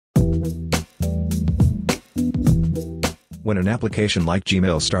When an application like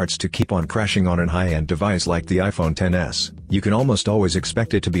Gmail starts to keep on crashing on an high-end device like the iPhone XS, you can almost always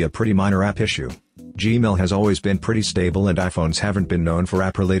expect it to be a pretty minor app issue. Gmail has always been pretty stable and iPhones haven't been known for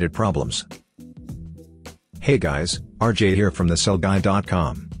app-related problems. Hey guys, RJ here from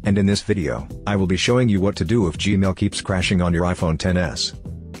thecellguy.com, and in this video, I will be showing you what to do if Gmail keeps crashing on your iPhone XS.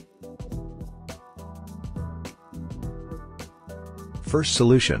 First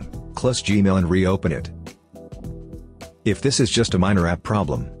solution, close Gmail and reopen it. If this is just a minor app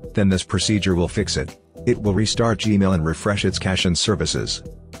problem, then this procedure will fix it. It will restart Gmail and refresh its cache and services.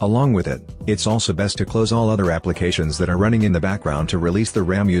 Along with it, it's also best to close all other applications that are running in the background to release the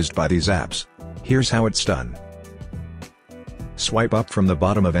RAM used by these apps. Here's how it's done. Swipe up from the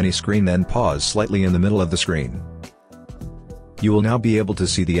bottom of any screen, then pause slightly in the middle of the screen. You will now be able to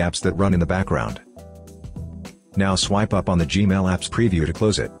see the apps that run in the background. Now swipe up on the Gmail apps preview to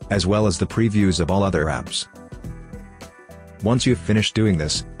close it, as well as the previews of all other apps. Once you've finished doing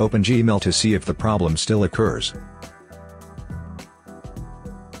this, open Gmail to see if the problem still occurs.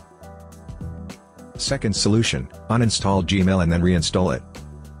 Second solution, uninstall Gmail and then reinstall it.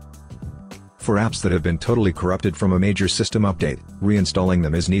 For apps that have been totally corrupted from a major system update, reinstalling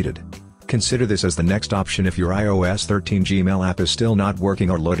them is needed. Consider this as the next option if your iOS 13 Gmail app is still not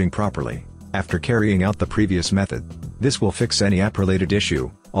working or loading properly, after carrying out the previous method. This will fix any app-related issue,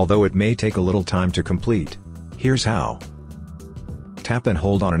 although it may take a little time to complete. Here's how. Tap and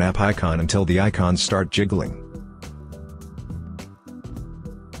hold on an app icon until the icons start jiggling.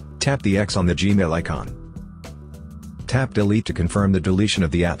 Tap the X on the Gmail icon. Tap delete to confirm the deletion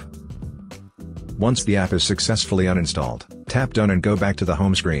of the app. Once the app is successfully uninstalled, tap done and go back to the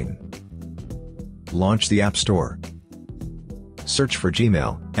home screen. Launch the App Store. Search for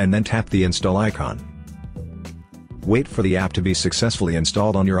Gmail, and then tap the install icon. Wait for the app to be successfully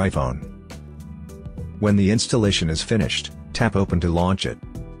installed on your iPhone. When the installation is finished, tap open to launch it.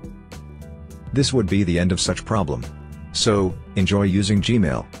 This would be the end of such problem. So, enjoy using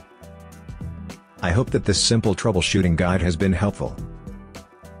Gmail. I hope that this simple troubleshooting guide has been helpful.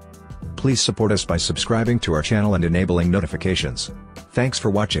 Please support us by subscribing to our channel and enabling notifications. Thanks for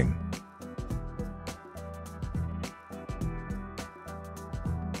watching.